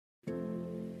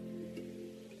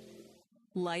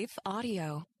Life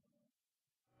Audio.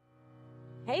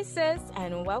 Hey sis,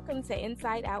 and welcome to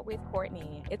Inside Out with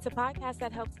Courtney. It's a podcast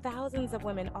that helps thousands of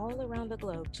women all around the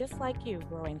globe, just like you,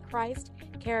 grow in Christ,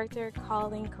 character,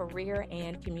 calling, career,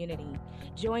 and community.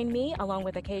 Join me along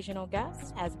with occasional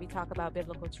guests as we talk about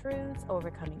biblical truths,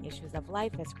 overcoming issues of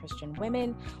life as Christian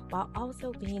women, while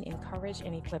also being encouraged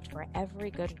and equipped for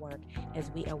every good work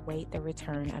as we await the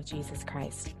return of Jesus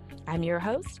Christ. I'm your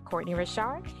host, Courtney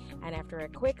Richard, and after a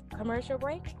quick commercial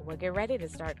break, we'll get ready to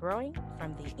start growing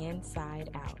from the inside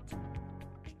out.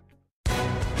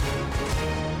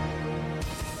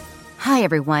 Hi,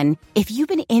 everyone. If you've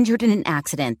been injured in an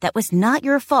accident that was not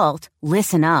your fault,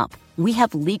 listen up. We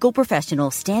have legal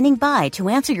professionals standing by to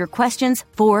answer your questions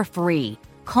for free.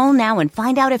 Call now and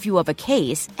find out if you have a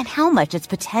case and how much it's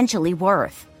potentially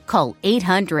worth. Call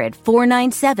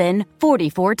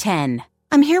 800-497-4410.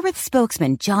 I'm here with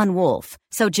spokesman John Wolf.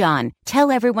 So, John,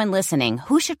 tell everyone listening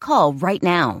who should call right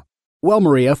now. Well,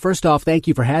 Maria, first off, thank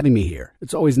you for having me here.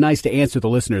 It's always nice to answer the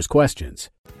listeners' questions.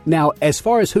 Now, as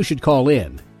far as who should call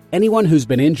in, anyone who's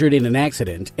been injured in an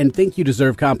accident and think you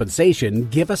deserve compensation,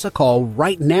 give us a call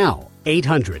right now.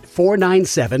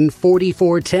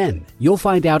 800-497-4410. You'll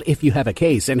find out if you have a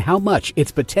case and how much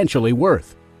it's potentially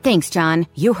worth. Thanks, John.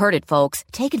 You heard it, folks.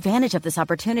 Take advantage of this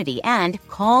opportunity and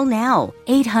call now.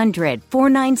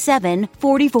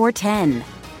 800-497-4410.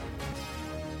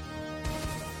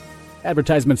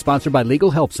 Advertisement sponsored by Legal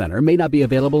Help Center. May not be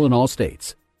available in all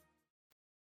states.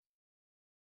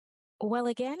 Well,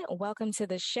 again, welcome to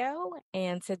the show.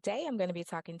 And today I'm going to be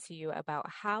talking to you about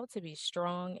how to be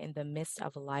strong in the midst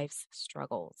of life's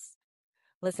struggles.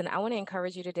 Listen, I want to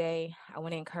encourage you today. I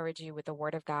want to encourage you with the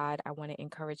Word of God. I want to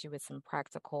encourage you with some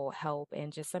practical help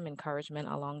and just some encouragement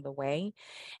along the way.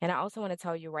 And I also want to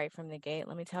tell you right from the gate,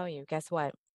 let me tell you, guess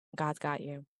what? God's got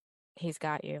you. He's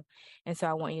got you. And so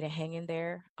I want you to hang in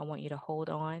there. I want you to hold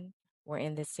on. We're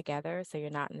in this together, so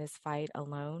you're not in this fight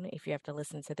alone. If you have to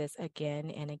listen to this again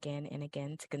and again and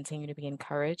again to continue to be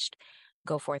encouraged,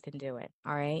 go forth and do it.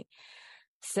 All right?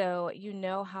 So you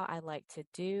know how I like to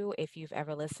do. If you've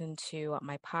ever listened to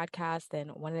my podcast, then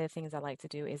one of the things I like to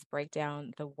do is break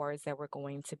down the words that we're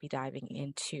going to be diving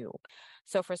into.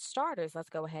 So for starters, let's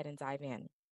go ahead and dive in.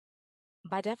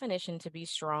 By definition, to be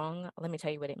strong, let me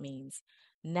tell you what it means.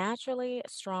 Naturally,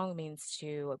 strong means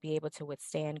to be able to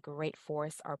withstand great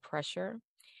force or pressure.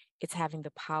 It's having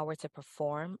the power to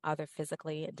perform other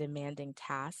physically demanding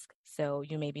tasks. So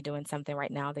you may be doing something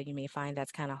right now that you may find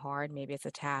that's kind of hard. Maybe it's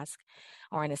a task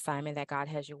or an assignment that God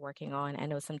has you working on. I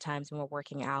know sometimes when we're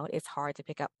working out, it's hard to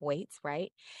pick up weights,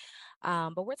 right?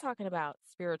 But we're talking about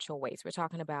spiritual weights. We're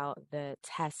talking about the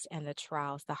tests and the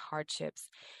trials, the hardships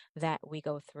that we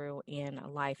go through in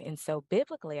life. And so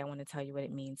biblically, I want to tell you what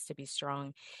it means to be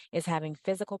strong is having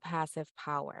physical passive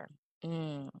power.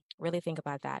 Really think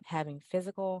about that. Having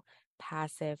physical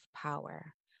passive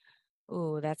power.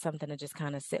 Ooh, that's something to just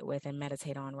kind of sit with and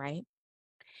meditate on, right?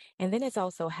 And then it's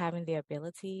also having the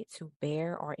ability to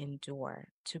bear or endure,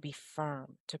 to be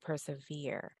firm, to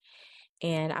persevere.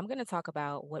 And I'm going to talk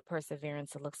about what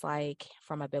perseverance looks like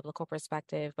from a biblical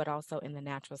perspective, but also in the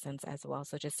natural sense as well.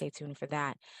 So just stay tuned for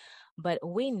that. But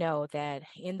we know that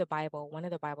in the Bible, one of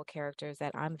the Bible characters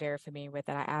that I'm very familiar with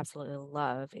that I absolutely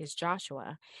love is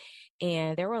Joshua.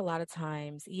 And there were a lot of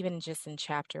times, even just in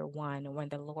chapter 1, when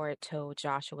the Lord told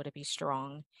Joshua to be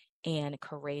strong and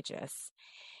courageous.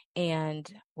 And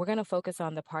we're going to focus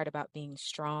on the part about being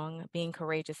strong. Being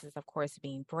courageous is, of course,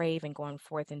 being brave and going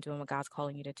forth and doing what God's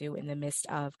calling you to do in the midst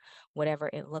of whatever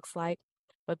it looks like.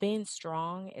 But being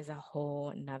strong is a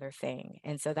whole nother thing.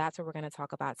 And so that's what we're going to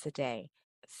talk about today.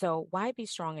 So why be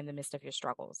strong in the midst of your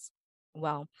struggles?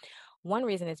 Well, one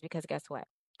reason is because guess what?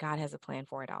 God has a plan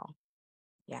for it all.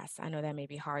 Yes, I know that may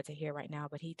be hard to hear right now,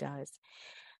 but He does.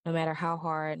 No matter how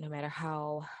hard, no matter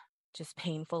how just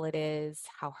painful it is,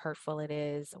 how hurtful it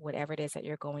is, whatever it is that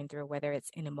you're going through, whether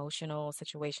it's an emotional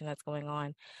situation that's going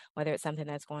on, whether it's something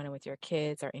that's going on with your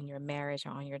kids or in your marriage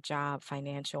or on your job,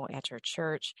 financial, at your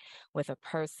church, with a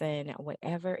person,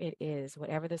 whatever it is,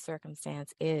 whatever the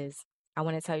circumstance is, I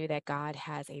want to tell you that God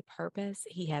has a purpose.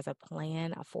 He has a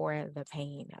plan for the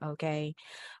pain, okay?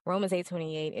 Romans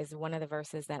 8:28 is one of the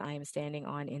verses that I am standing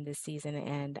on in this season,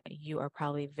 and you are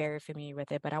probably very familiar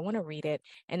with it, but I want to read it,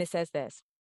 and it says this,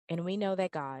 and we know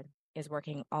that God is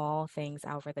working all things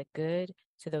out for the good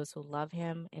to those who love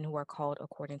Him and who are called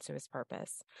according to His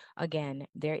purpose. Again,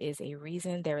 there is a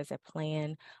reason, there is a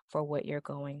plan for what you're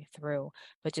going through,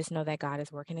 but just know that God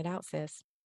is working it out, sis.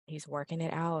 He's working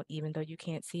it out, even though you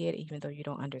can't see it, even though you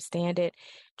don't understand it.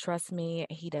 Trust me,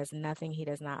 He does nothing. He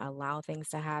does not allow things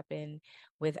to happen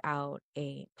without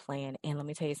a plan. And let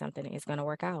me tell you something, it's going to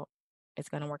work out. It's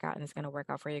going to work out, and it's going to work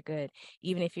out for your good.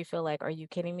 Even if you feel like, are you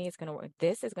kidding me?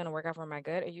 This is going to work out for my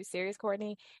good. Are you serious,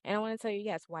 Courtney? And I want to tell you,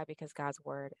 yes. Why? Because God's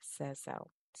word says so.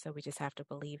 So we just have to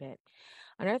believe it.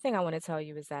 Another thing I want to tell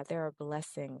you is that there are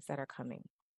blessings that are coming.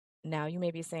 Now, you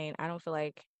may be saying, I don't feel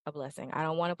like a blessing. I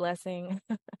don't want a blessing.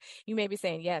 You may be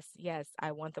saying, yes, yes,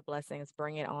 I want the blessings.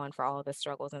 Bring it on for all the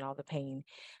struggles and all the pain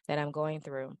that I'm going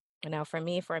through. Now, for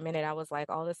me, for a minute, I was like,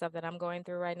 all the stuff that I'm going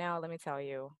through right now, let me tell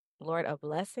you, Lord, a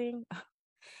blessing?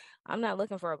 I'm not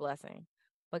looking for a blessing.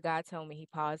 But God told me, He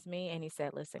paused me and He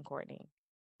said, listen, Courtney,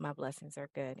 my blessings are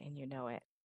good and you know it.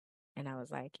 And I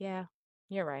was like, yeah,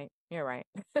 you're right. You're right.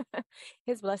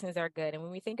 His blessings are good. And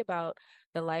when we think about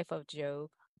the life of Job,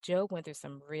 Job went through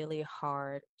some really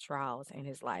hard trials in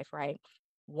his life, right?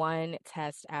 One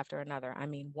test after another. I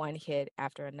mean, one hit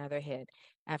after another hit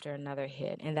after another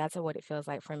hit. And that's what it feels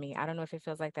like for me. I don't know if it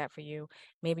feels like that for you.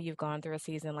 Maybe you've gone through a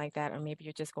season like that, or maybe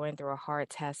you're just going through a hard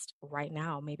test right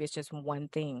now. Maybe it's just one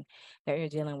thing that you're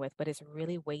dealing with, but it's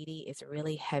really weighty, it's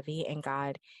really heavy, and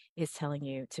God is telling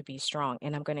you to be strong.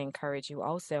 And I'm going to encourage you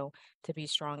also to be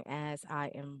strong, as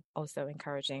I am also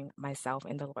encouraging myself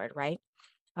in the Lord, right?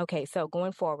 Okay, so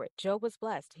going forward, Job was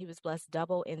blessed. He was blessed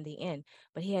double in the end,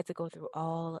 but he had to go through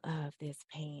all of this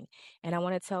pain. And I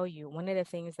want to tell you, one of the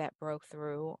things that broke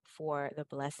through for the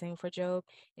blessing for Job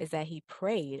is that he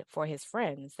prayed for his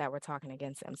friends that were talking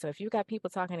against him. So if you got people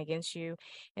talking against you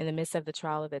in the midst of the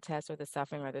trial or the test or the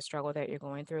suffering or the struggle that you're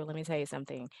going through, let me tell you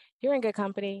something. You're in good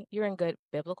company. You're in good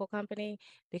biblical company,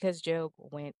 because Job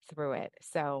went through it.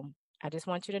 So I just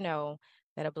want you to know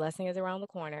that a blessing is around the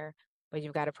corner, but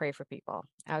you've got to pray for people,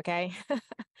 okay?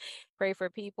 Pray for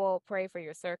people, pray for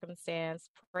your circumstance,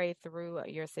 pray through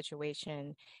your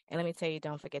situation. And let me tell you,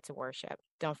 don't forget to worship.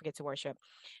 Don't forget to worship.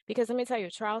 Because let me tell you,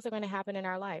 trials are going to happen in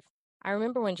our life. I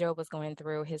remember when Job was going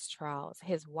through his trials,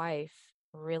 his wife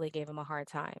really gave him a hard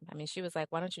time. I mean, she was like,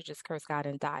 why don't you just curse God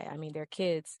and die? I mean, their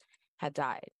kids had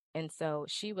died. And so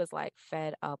she was like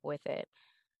fed up with it.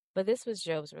 But this was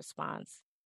Job's response.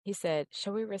 He said,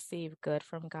 shall we receive good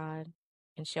from God,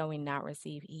 and shall we not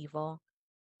receive evil?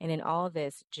 And in all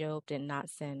this, Job did not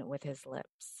sin with his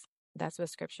lips. That's what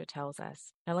scripture tells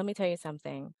us. Now, let me tell you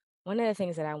something. One of the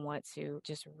things that I want to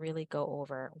just really go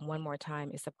over one more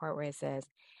time is the part where it says,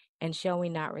 and shall we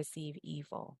not receive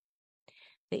evil?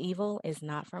 The evil is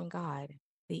not from God.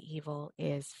 The evil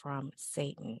is from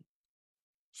Satan.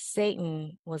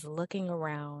 Satan was looking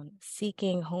around,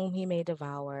 seeking whom he may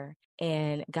devour.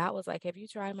 And God was like, have you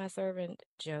tried my servant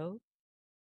Job?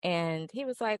 And he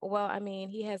was like, well, I mean,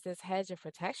 he has this hedge of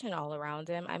protection all around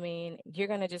him. I mean, you're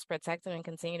going to just protect him and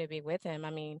continue to be with him.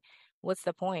 I mean, what's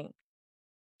the point?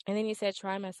 And then he said,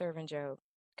 try my servant Job.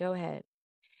 Go ahead.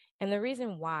 And the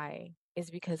reason why is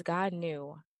because God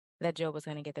knew that Job was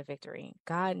going to get the victory.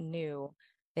 God knew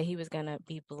that he was going to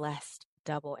be blessed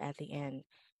double at the end.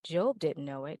 Job didn't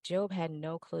know it. Job had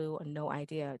no clue, no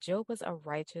idea. Job was a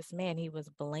righteous man. He was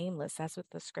blameless. That's what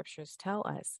the scriptures tell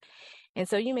us. And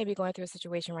so you may be going through a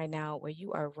situation right now where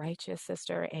you are righteous,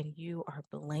 sister, and you are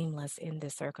blameless in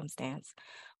this circumstance.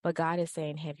 But God is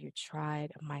saying, have you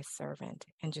tried my servant?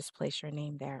 And just place your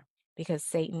name there, because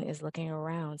Satan is looking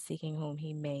around, seeking whom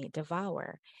he may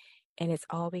devour. And it's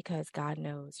all because God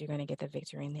knows you're going to get the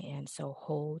victory in the end. So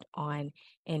hold on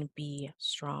and be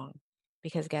strong,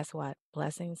 because guess what?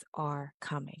 Blessings are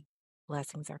coming.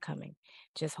 Blessings are coming.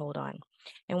 Just hold on.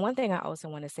 And one thing I also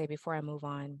want to say before I move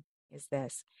on is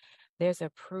this. There's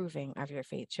a proving of your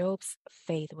faith. Job's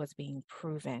faith was being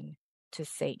proven to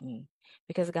Satan,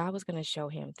 because God was going to show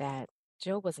him that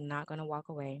Job was not going to walk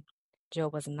away.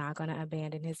 Job was not going to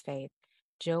abandon his faith.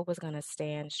 Job was going to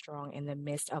stand strong in the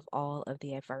midst of all of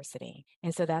the adversity.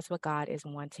 And so that's what God is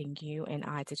wanting you and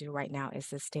I to do right now, is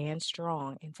to stand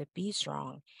strong and to be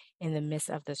strong in the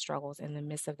midst of the struggles, in the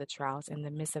midst of the trials, in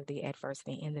the midst of the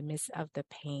adversity, in the midst of the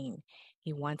pain.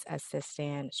 He wants us to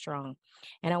stand strong.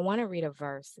 And I want to read a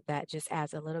verse that just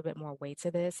adds a little bit more weight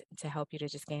to this, to help you to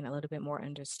just gain a little bit more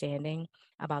understanding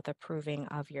about the proving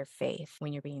of your faith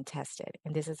when you're being tested.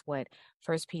 And this is what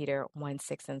 1 Peter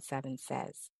 1:6-7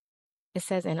 says. It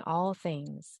says, in all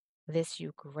things, this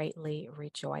you greatly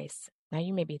rejoice. Now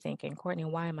you may be thinking, Courtney,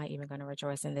 why am I even going to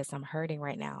rejoice in this? I'm hurting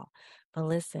right now. But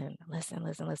listen.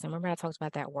 Remember I talked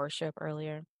about that worship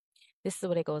earlier? This is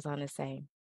what it goes on to say.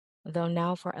 Though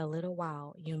now for a little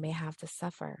while you may have to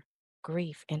suffer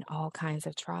grief in all kinds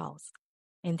of trials.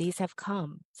 And these have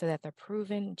come so that the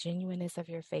proven genuineness of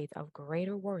your faith, of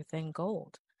greater worth than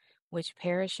gold, which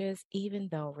perishes even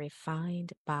though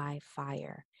refined by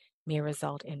fire, may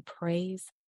result in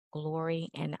praise, glory,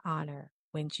 and honor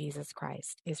when Jesus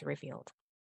Christ is revealed.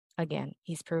 Again,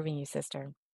 he's proving you,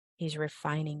 sister. He's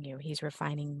refining you. He's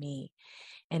refining me.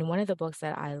 And one of the books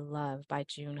that I love by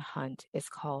June Hunt is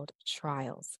called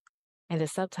Trials. And the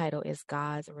subtitle is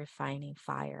God's Refining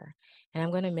Fire. And I'm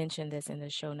going to mention this in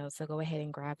the show notes. So go ahead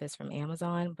and grab this from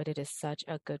Amazon. But it is such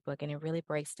a good book. And it really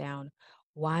breaks down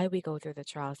why we go through the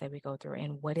trials that we go through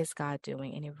and what is God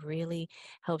doing. And it really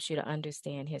helps you to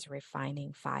understand his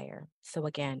refining fire. So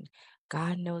again,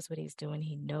 God knows what he's doing.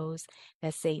 He knows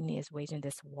that Satan is waging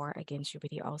this war against you, but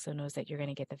he also knows that you're going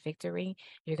to get the victory.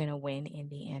 You're going to win in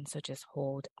the end. So just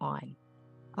hold on.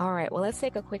 All right, well, let's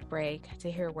take a quick break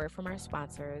to hear a word from our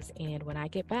sponsors. And when I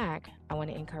get back, I want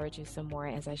to encourage you some more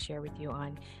as I share with you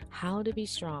on how to be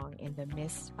strong in the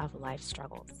midst of life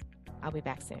struggles. I'll be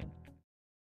back soon.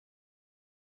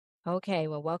 Okay,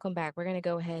 well, welcome back. We're going to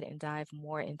go ahead and dive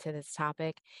more into this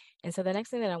topic. And so the next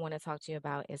thing that I want to talk to you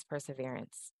about is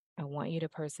perseverance. I want you to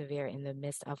persevere in the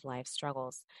midst of life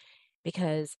struggles,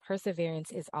 because perseverance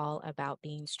is all about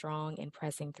being strong and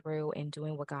pressing through and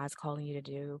doing what God's calling you to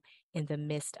do in the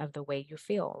midst of the way you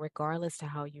feel, regardless to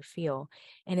how you feel.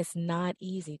 And it's not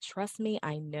easy. Trust me,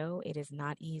 I know it is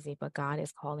not easy, but God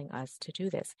is calling us to do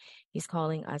this. He's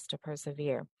calling us to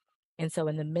persevere. And so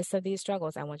in the midst of these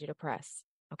struggles, I want you to press.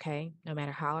 Okay, no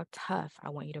matter how tough, I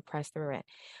want you to press through it.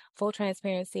 Full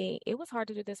transparency, it was hard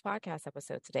to do this podcast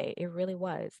episode today. It really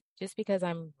was, just because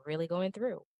I'm really going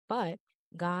through. But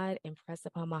God impressed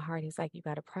upon my heart. He's like, you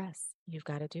got to press. You've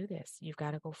got to do this. You've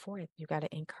got to go forth. You've got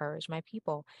to encourage my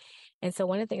people. And so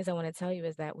one of the things I want to tell you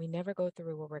is that we never go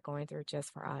through what we're going through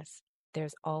just for us.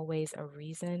 There's always a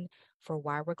reason for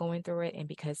why we're going through it, and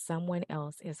because someone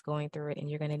else is going through it, and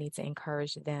you're going to need to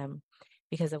encourage them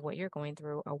because of what you're going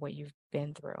through or what you've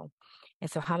been through. And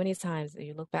so how many times do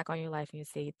you look back on your life and you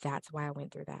say, that's why I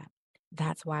went through that?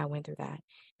 That's why I went through that,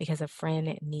 because a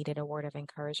friend needed a word of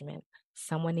encouragement.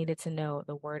 Someone needed to know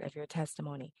the word of your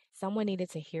testimony. Someone needed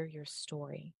to hear your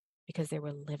story because they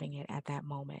were living it at that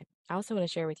moment. I also want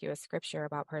to share with you a scripture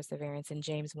about perseverance in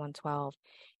James 1:12.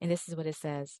 And this is what it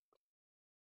says.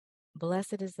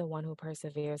 Blessed is the one who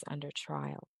perseveres under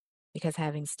trial, because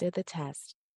having stood the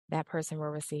test, that person will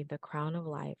receive the crown of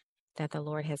life that the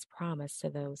Lord has promised to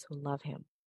those who love him.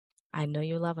 I know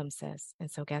you love him, sis. And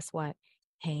so guess what?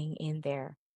 Hang in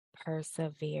there,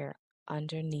 persevere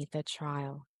underneath the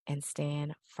trial, and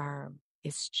stand firm.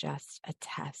 It's just a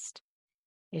test.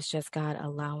 It's just God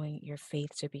allowing your faith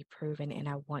to be proven, and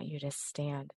I want you to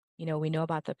stand. You know, we know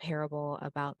about the parable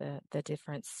about the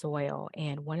different soil,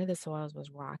 and one of the soils was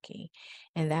rocky.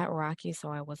 And that rocky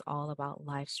soil was all about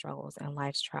life struggles and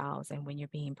life's trials, and when you're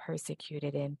being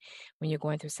persecuted and when you're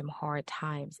going through some hard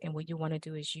times. And what you want to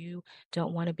do is you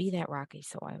don't want to be that rocky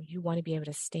soil. You want to be able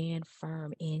to stand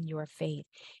firm in your faith,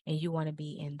 and you want to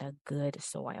be in the good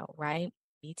soil, right?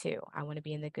 Me too. I want to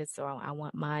be in the good soil. I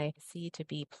want my seed to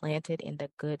be planted in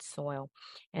the good soil.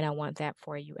 And I want that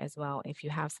for you as well. If you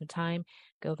have some time,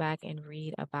 go back and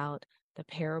read about the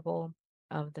parable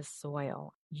of the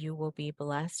soil. You will be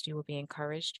blessed. You will be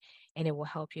encouraged, and it will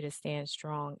help you to stand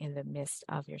strong in the midst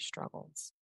of your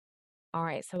struggles. All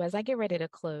right. So as I get ready to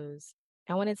close,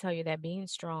 I want to tell you that being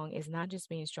strong is not just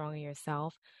being strong in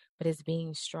yourself, but it's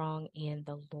being strong in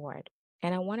the Lord.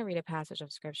 And I want to read a passage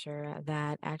of scripture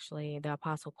that actually the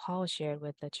Apostle Paul shared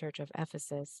with the church of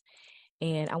Ephesus.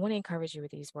 And I want to encourage you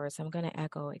with these words. So I'm going to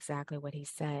echo exactly what he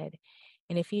said.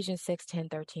 In Ephesians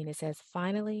 6:10-13, it says,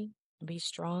 finally, be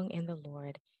strong in the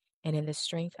Lord and in the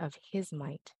strength of his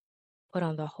might. Put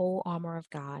on the whole armor of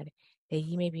God, that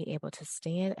ye may be able to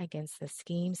stand against the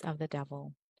schemes of the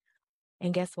devil.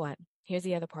 And guess what? Here's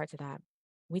the other part to that.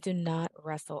 We do not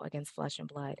wrestle against flesh and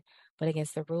blood, but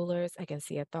against the rulers, against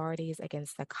the authorities,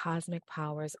 against the cosmic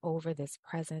powers over this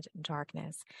present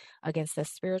darkness, against the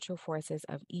spiritual forces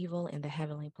of evil in the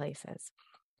heavenly places.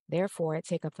 Therefore,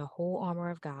 take up the whole armor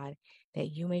of God,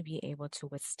 that you may be able to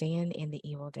withstand in the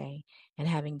evil day, and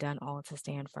having done all, to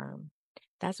stand firm.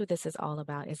 That's what this is all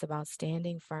about. It's about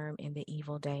standing firm in the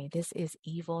evil day. This is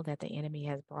evil that the enemy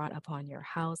has brought upon your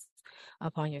house,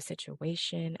 upon your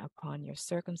situation, upon your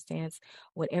circumstance,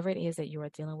 whatever it is that you are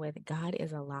dealing with. God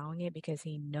is allowing it because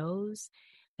he knows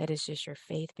that it's just your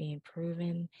faith being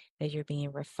proven, that you're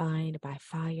being refined by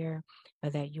fire,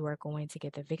 but that you are going to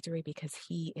get the victory because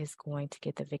he is going to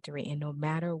get the victory. And no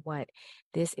matter what,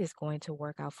 this is going to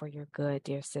work out for your good,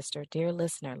 dear sister, dear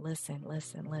listener. Listen.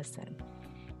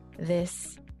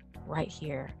 This right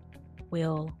here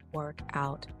will work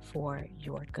out for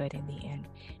your good in the end,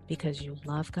 because you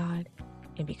love God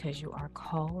and because you are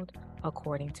called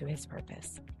according to his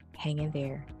purpose. Hang in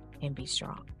there and be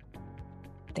strong.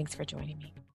 Thanks for joining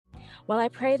me. Well, I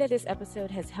pray that this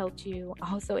episode has helped you.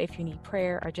 Also, if you need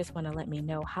prayer or just want to let me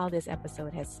know how this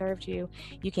episode has served you,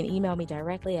 you can email me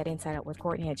directly at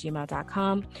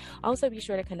insideoutwithcourtney@gmail.com. Also, be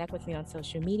sure to connect with me on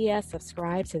social media,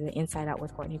 subscribe to the Inside Out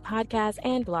with Courtney podcast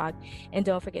and blog, and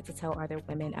don't forget to tell other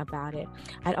women about it.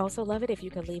 I'd also love it if you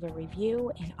could leave a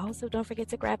review, and also don't forget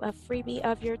to grab a freebie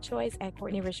of your choice at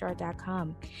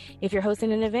CourtneyRichard.com. If you're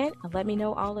hosting an event, let me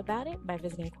know all about it by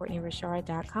visiting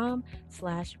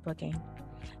CourtneyRichard.com/booking.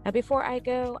 Now, before I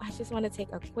go, I just want to take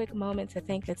a quick moment to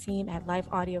thank the team at Life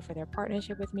Audio for their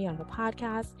partnership with me on the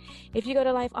podcast. If you go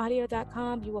to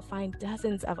lifeaudio.com, you will find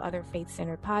dozens of other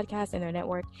faith-centered podcasts in their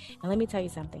network. And let me tell you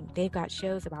something, they've got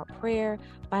shows about prayer,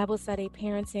 Bible study,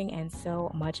 parenting, and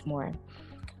so much more.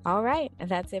 All right, and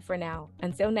that's it for now.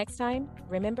 Until next time,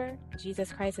 remember,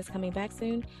 Jesus Christ is coming back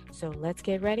soon, so let's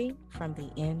get ready from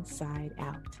the inside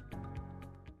out.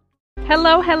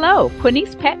 Hello,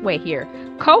 Quinice Petway here,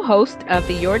 co-host of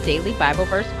the Your Daily Bible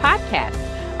Verse podcast.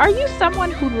 Are you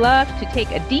someone who loves to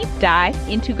take a deep dive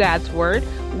into God's Word,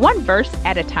 one verse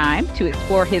at a time, to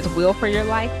explore His will for your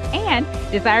life and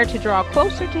desire to draw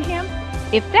closer to Him?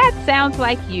 If that sounds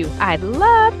like you, I'd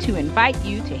love to invite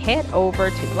you to head over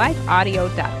to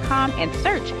lifeaudio.com and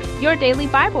search Your Daily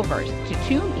Bible Verse to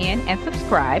tune in and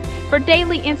subscribe for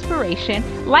daily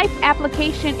inspiration, life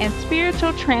application, and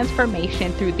spiritual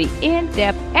transformation through the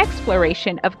in-depth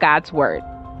exploration of God's Word.